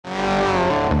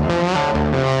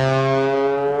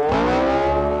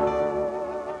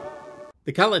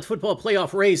The college football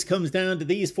playoff race comes down to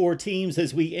these four teams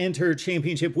as we enter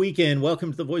championship weekend.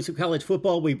 Welcome to the Voice of College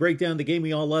Football. We break down the game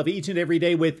we all love each and every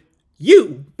day with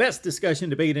you. Best discussion,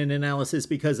 debate, and analysis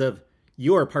because of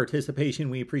your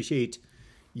participation. We appreciate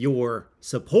your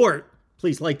support.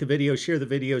 Please like the video, share the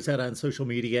videos out on social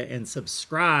media, and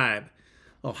subscribe.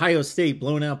 Ohio State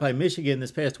blown out by Michigan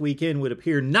this past weekend would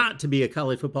appear not to be a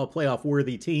college football playoff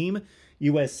worthy team.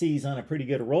 USC's on a pretty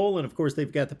good roll, and of course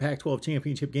they've got the Pac-12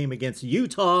 championship game against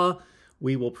Utah.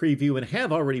 We will preview and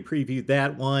have already previewed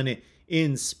that one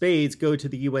in spades. Go to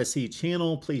the USC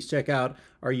channel. Please check out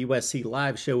our USC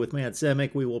live show with Matt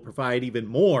Zemek. We will provide even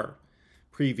more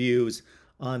previews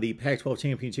on the Pac-12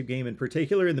 championship game in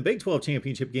particular, and the Big 12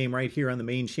 championship game right here on the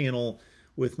main channel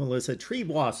with Melissa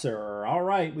Trebwasser. All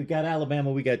right, we've got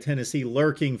Alabama, we got Tennessee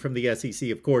lurking from the SEC,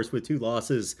 of course, with 2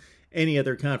 losses. Any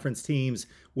other conference teams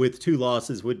with 2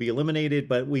 losses would be eliminated,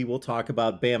 but we will talk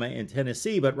about Bama and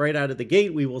Tennessee. But right out of the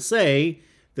gate, we will say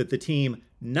that the team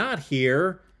not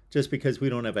here, just because we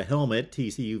don't have a helmet,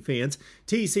 TCU fans,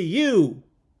 TCU.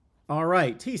 All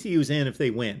right, TCU's in if they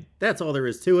win. That's all there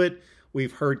is to it.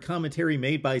 We've heard commentary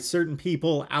made by certain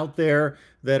people out there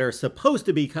that are supposed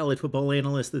to be college football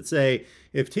analysts that say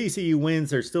if TCU wins,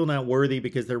 they're still not worthy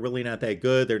because they're really not that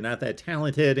good. They're not that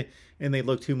talented, and they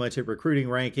look too much at recruiting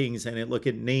rankings and look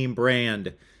at name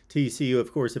brand. TCU,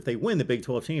 of course, if they win the Big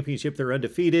 12 championship, they're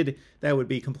undefeated. That would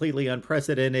be completely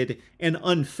unprecedented and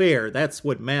unfair. That's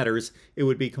what matters. It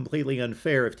would be completely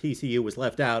unfair if TCU was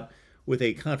left out with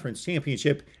a conference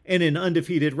championship and an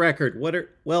undefeated record. What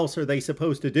else are they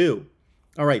supposed to do?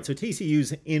 All right, so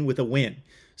TCU's in with a win.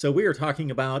 So we are talking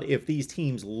about if these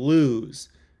teams lose,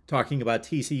 talking about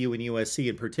TCU and USC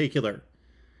in particular.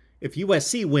 If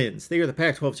USC wins, they are the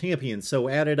Pac-12 champions, so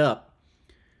add it up.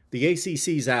 The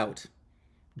ACC's out.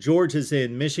 Georgia's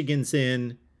in, Michigan's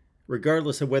in,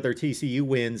 regardless of whether TCU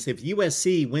wins. If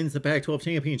USC wins the Pac-12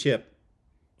 championship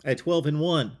at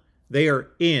 12-1, they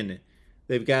are in.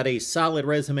 They've got a solid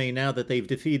resume now that they've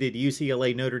defeated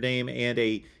UCLA, Notre Dame, and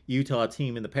a Utah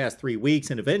team in the past 3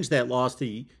 weeks and avenged that loss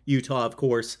to Utah, of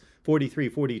course,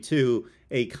 43-42,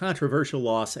 a controversial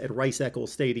loss at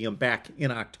Rice-Eccles Stadium back in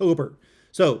October.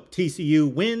 So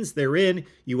TCU wins, they're in.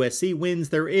 USC wins,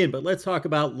 they're in. But let's talk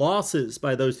about losses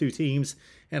by those 2 teams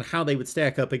and how they would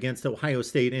stack up against Ohio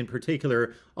State in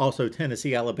particular, also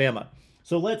Tennessee, Alabama.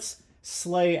 So let's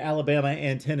slay Alabama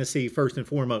and Tennessee first and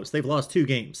foremost. They've lost 2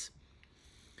 games.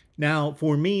 Now,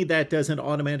 for me, that doesn't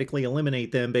automatically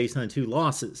eliminate them based on 2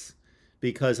 losses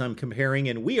because I'm comparing,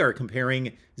 and we are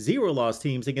comparing 0-loss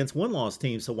teams against 1-loss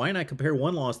teams. So why not compare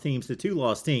 1-loss teams to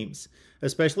 2-loss teams,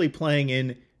 especially playing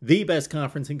in the best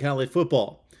conference in college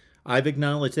football? I've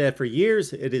acknowledged that for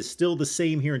years. It is still the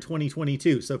same here in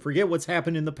 2022. So forget what's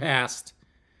happened in the past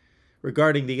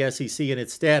regarding the SEC and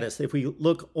its status. If we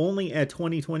look only at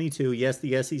 2022, yes,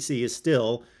 the SEC is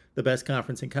still the best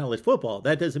conference in college football.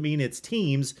 That doesn't mean its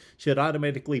teams should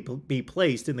automatically be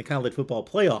placed in the college football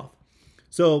playoff.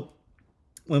 So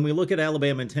when we look at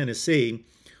Alabama and Tennessee,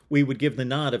 we would give the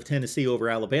nod of Tennessee over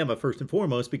Alabama first and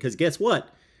foremost because guess what?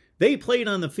 They played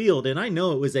on the field, and I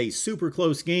know it was a super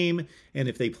close game, and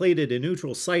if they played at a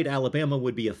neutral site, Alabama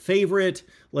would be a favorite,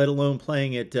 let alone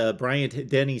playing at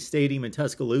Bryant-Denny Stadium in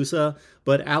Tuscaloosa.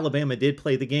 But Alabama did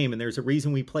play the game, and there's a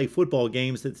reason we play football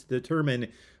games that's determine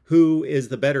who is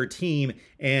the better team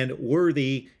and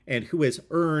worthy and who has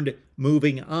earned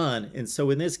moving on. And so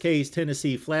in this case,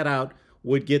 Tennessee flat out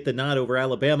would get the nod over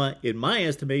Alabama. In my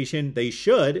estimation, they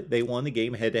should. They won the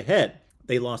game head-to-head.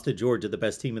 They lost to Georgia, the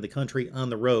best team in the country, on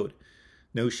the road.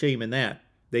 No shame in that.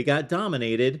 They got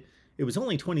dominated. It was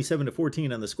only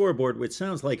 27-14 on the scoreboard, which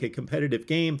sounds like a competitive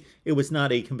game. It was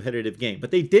not a competitive game,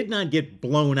 but they did not get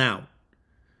blown out.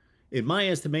 In my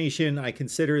estimation, I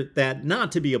consider that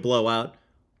not to be a blowout,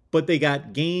 but they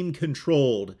got game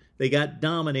controlled. They got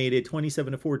dominated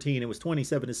 27-14. It was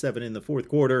 27-7 in the fourth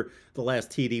quarter. The last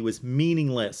TD was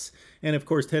meaningless. And of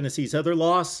course, Tennessee's other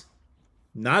loss,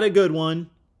 not a good one.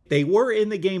 They were in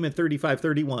the game at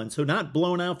 35-31, so not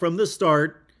blown out from the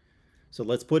start. So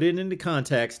let's put it into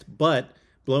context, but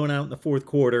blown out in the fourth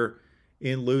quarter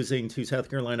in losing to South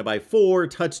Carolina by 4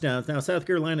 touchdowns. Now, South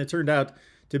Carolina turned out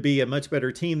to be a much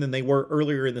better team than they were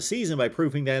earlier in the season by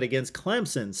proving that against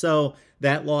Clemson. So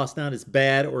that loss not as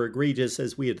bad or egregious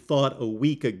as we had thought a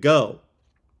week ago.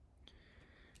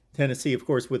 Tennessee, of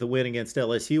course, with a win against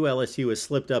LSU. LSU has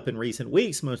slipped up in recent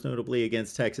weeks, most notably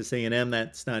against Texas A&M.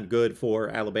 That's not good for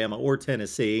Alabama or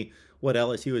Tennessee. What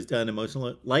LSU has done, and most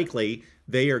likely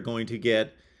they are going to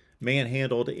get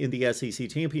manhandled in the SEC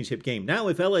championship game. Now,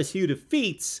 if LSU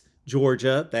defeats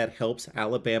Georgia, that helps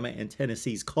Alabama and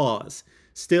Tennessee's cause.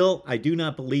 Still, I do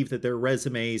not believe that their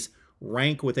resumes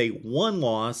rank with a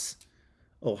 1-loss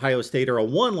Ohio State or a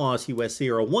 1-loss USC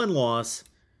or a 1-loss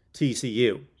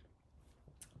TCU.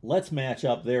 Let's match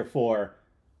up, therefore,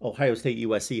 Ohio State,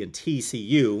 USC, and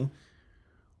TCU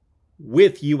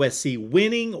with USC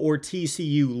winning or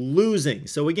TCU losing.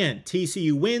 So again,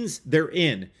 TCU wins, they're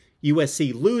in.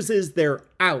 USC loses, they're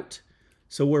out.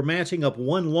 So we're matching up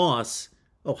 1-loss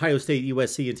Ohio State,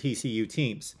 USC, and TCU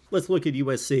teams. Let's look at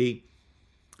USC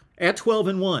at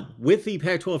 12-1 with the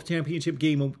Pac-12 championship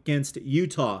game against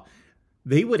Utah.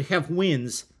 They would have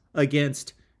wins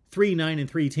against 3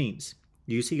 9-3 teams.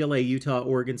 UCLA, Utah,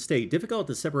 Oregon State. Difficult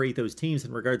to separate those teams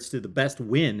in regards to the best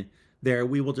win there.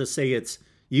 We will just say it's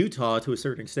Utah to a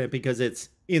certain extent because it's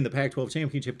in the Pac-12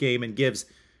 championship game and gives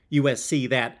USC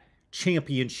that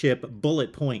championship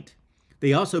bullet point.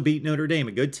 They also beat Notre Dame,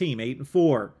 a good team,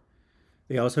 8-4.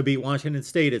 They also beat Washington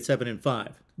State at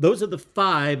 7-5. Those are the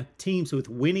 5 teams with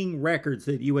winning records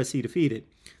that USC defeated.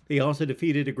 They also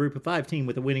defeated a group of 5 team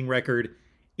with a winning record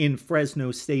in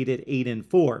Fresno State at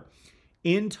 8-4.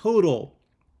 In total,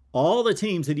 all the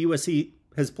teams that USC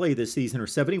has played this season are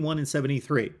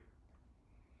 71-73.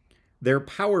 Their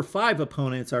Power 5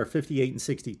 opponents are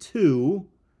 58-62.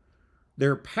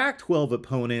 Their Pac-12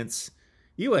 opponents,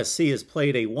 USC has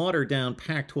played a watered-down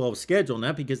Pac-12 schedule,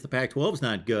 not because the Pac-12 is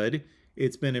not good.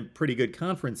 It's been a pretty good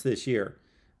conference this year,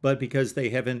 but because they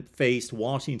haven't faced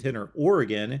Washington or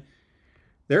Oregon,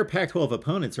 their Pac-12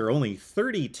 opponents are only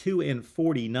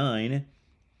 32-49,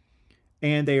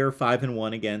 and they are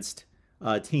 5-1 against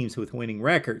teams with winning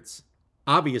records.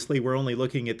 Obviously, we're only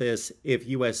looking at this if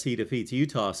USC defeats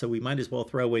Utah, so we might as well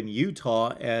throw in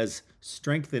Utah as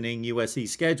strengthening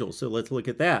USC's schedule. So let's look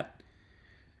at that.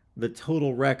 The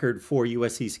total record for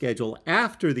USC's schedule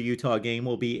after the Utah game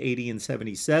will be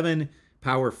 80-77.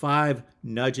 Power 5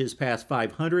 nudges past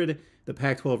 500. The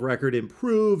Pac-12 record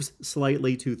improves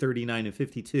slightly to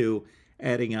 39-52,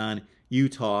 adding on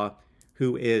Utah,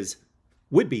 who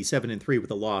would be 7-3 with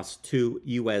a loss to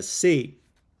USC.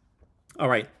 All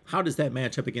right, how does that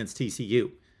match up against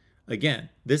TCU? Again,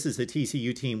 this is a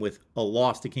TCU team with a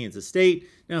loss to Kansas State.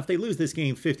 Now, if they lose this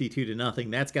game 52-0,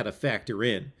 that's got to factor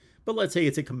in. But let's say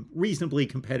it's a reasonably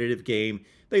competitive game.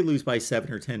 They lose by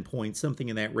 7 or 10 points, something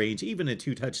in that range, even a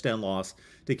 2-touchdown loss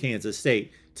to Kansas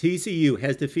State. TCU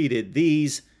has defeated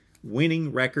these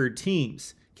winning record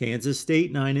teams. Kansas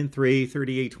State 9-3,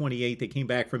 38-28. They came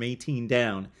back from 18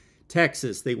 down.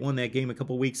 Texas, they won that game a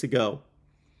couple weeks ago.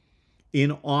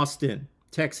 In Austin,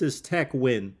 Texas Tech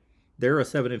win. They're a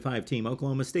 7-5 team.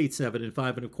 Oklahoma State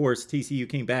 7-5. And of course, TCU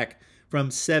came back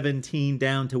from 17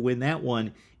 down to win that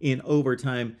one in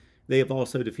overtime. They have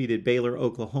also defeated Baylor,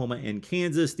 Oklahoma, and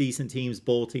Kansas. Decent teams,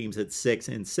 bowl teams at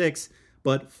 6-6.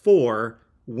 But 4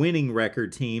 winning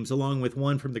record teams, along with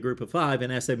one from the group of 5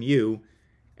 in SMU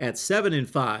at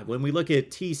 7-5. When we look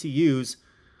at TCU's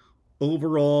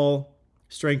overall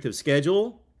strength of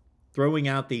schedule, throwing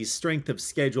out the strength of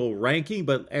schedule ranking,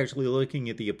 but actually looking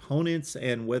at the opponents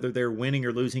and whether they're winning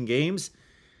or losing games,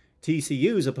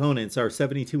 TCU's opponents are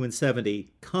 72-70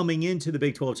 coming into the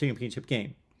Big 12 championship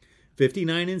game.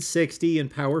 59-60 in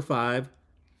Power 5,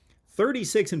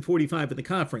 36-45 in the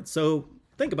conference. So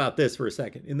think about this for a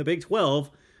second. In the Big 12,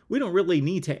 we don't really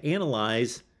need to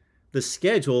analyze the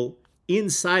schedule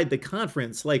inside the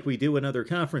conference like we do in other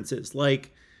conferences.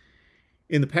 Like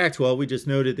in the Pac-12, we just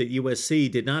noted that USC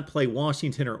did not play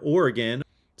Washington or Oregon.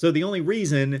 So the only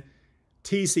reason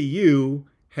TCU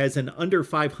has an under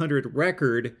 500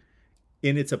 record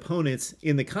in its opponents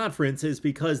in the conference is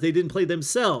because they didn't play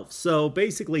themselves. So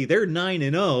basically, they're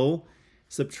 9-0.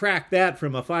 Subtract that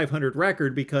from a 500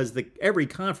 record because every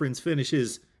conference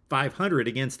finishes 500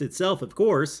 against itself, of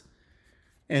course.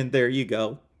 And there you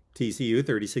go. TCU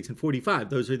 36-45.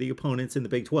 Those are the opponents in the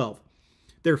Big 12.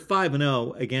 They're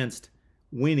 5-0 against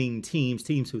winning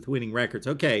teams with winning records.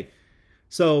 Okay,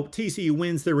 so TCU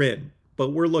wins, they're in.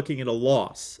 But we're looking at a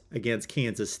loss against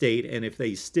Kansas State and if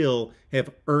they still have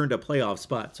earned a playoff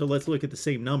spot. So let's look at the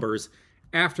same numbers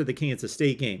after the Kansas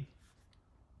State game.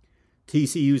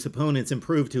 TCU's opponents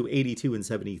improved to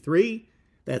 82-73.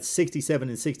 That's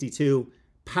 67-62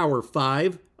 Power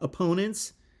 5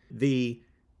 opponents. The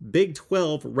Big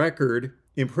 12 record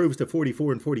improves to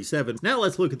 44-47. Now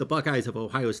let's look at the Buckeyes of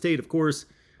Ohio State, of course,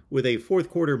 with a fourth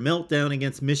quarter meltdown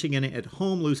against Michigan at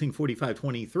home, losing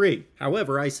 45-23.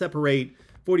 However, I separate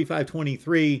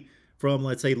 45-23 from,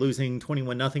 let's say, losing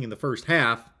 21-0 in the first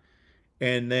half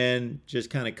and then just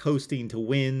kind of coasting to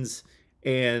wins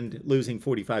and losing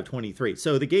 45-23.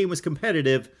 So the game was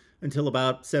competitive until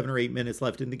about 7 or 8 minutes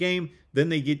left in the game. Then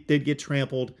they did get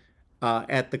trampled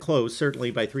at the close, certainly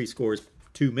by 3 scores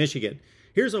to Michigan.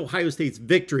 Here's Ohio State's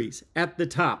victories at the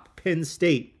top. Penn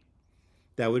State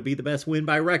That would be the best win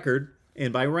by record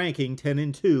and by ranking,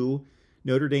 10-2.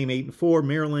 Notre Dame 8-4,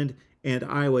 Maryland and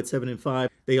Iowa at 7-5.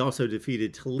 They also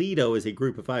defeated Toledo as a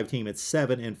group of 5 team at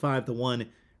 7-5, the one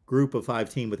group of 5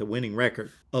 team with a winning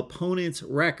record. Opponents'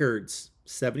 records: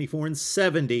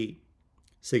 74-70,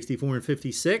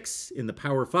 64-56 in the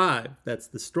Power 5. That's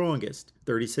the strongest.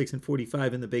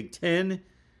 36-45 in the Big 10.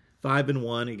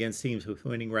 5-1 against teams with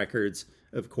winning records.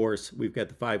 Of course, we've got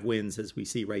the 5 wins as we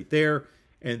see right there.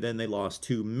 And then they lost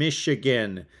to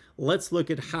Michigan. Let's look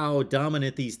at how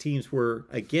dominant these teams were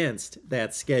against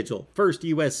that schedule. First,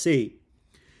 USC.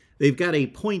 They've got a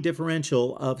point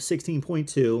differential of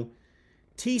 16.2.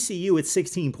 TCU at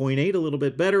 16.8, a little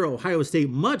bit better. Ohio State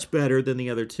much better than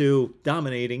the other two,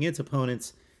 dominating its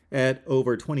opponents at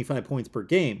over 25 points per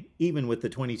game, even with the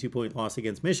 22-point loss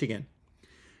against Michigan.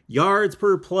 Yards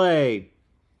per play.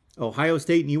 Ohio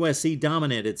State and USC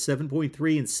dominant at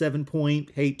 7.3 and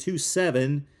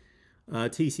 7.827.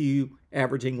 TCU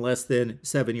averaging less than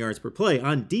 7 yards per play.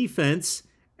 On defense,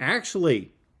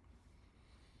 actually,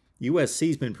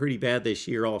 USC's been pretty bad this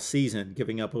year all season,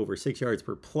 giving up over 6 yards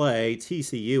per play.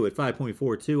 TCU at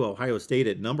 5.42, Ohio State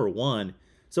at number 1.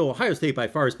 So Ohio State by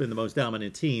far has been the most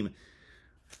dominant team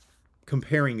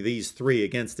comparing these three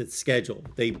against its schedule.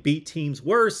 They beat teams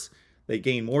worse. They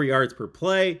gain more yards per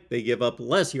play. They give up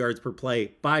less yards per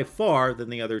play by far than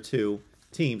the other two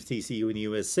teams, TCU and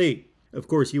USC. Of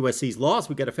course, USC's loss,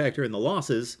 we got to factor in the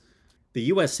losses. The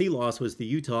USC loss was the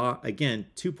Utah. Again,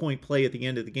 2-point play at the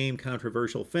end of the game,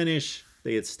 controversial finish.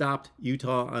 They had stopped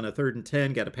Utah on a 3rd and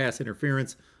 10, got a pass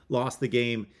interference, lost the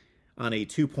game on a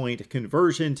 2-point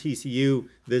conversion. TCU,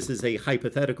 this is a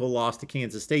hypothetical loss to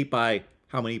Kansas State by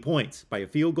how many points? By a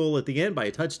field goal at the end, by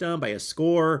a touchdown, by a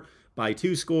score, by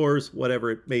 2 scores,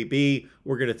 whatever it may be.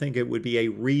 We're going to think it would be a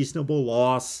reasonable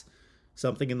loss,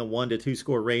 something in the 1 to 2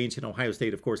 score range. And Ohio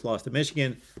State, of course, lost to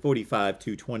Michigan,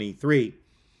 45-23.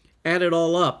 Add it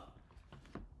all up.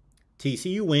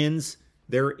 TCU wins,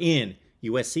 they're in.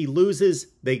 USC loses,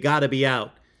 they got to be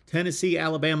out. Tennessee,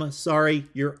 Alabama, sorry,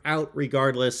 you're out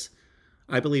regardless.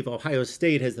 I believe Ohio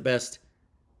State has the best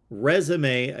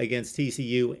resume against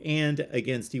TCU and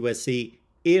against USC.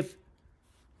 If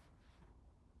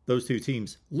those two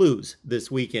teams lose this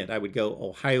weekend, I would go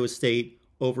Ohio State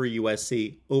over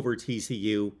USC over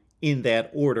TCU in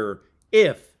that order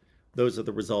if those are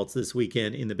the results this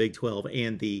weekend in the Big 12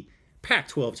 and the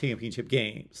Pac-12 championship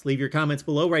games. Leave your comments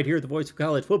below right here at the Voice of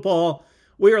College Football.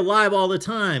 We are live all the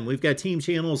time. We've got team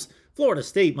channels, Florida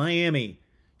State, Miami.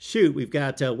 Shoot, we've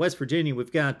got West Virginia.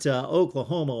 We've got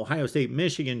Oklahoma, Ohio State,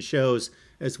 Michigan shows,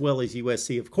 as well as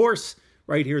USC, of course,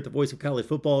 right here at the Voice of College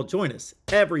Football. Join us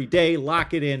every day.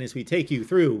 Lock it in as we take you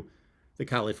through the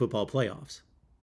college football playoffs.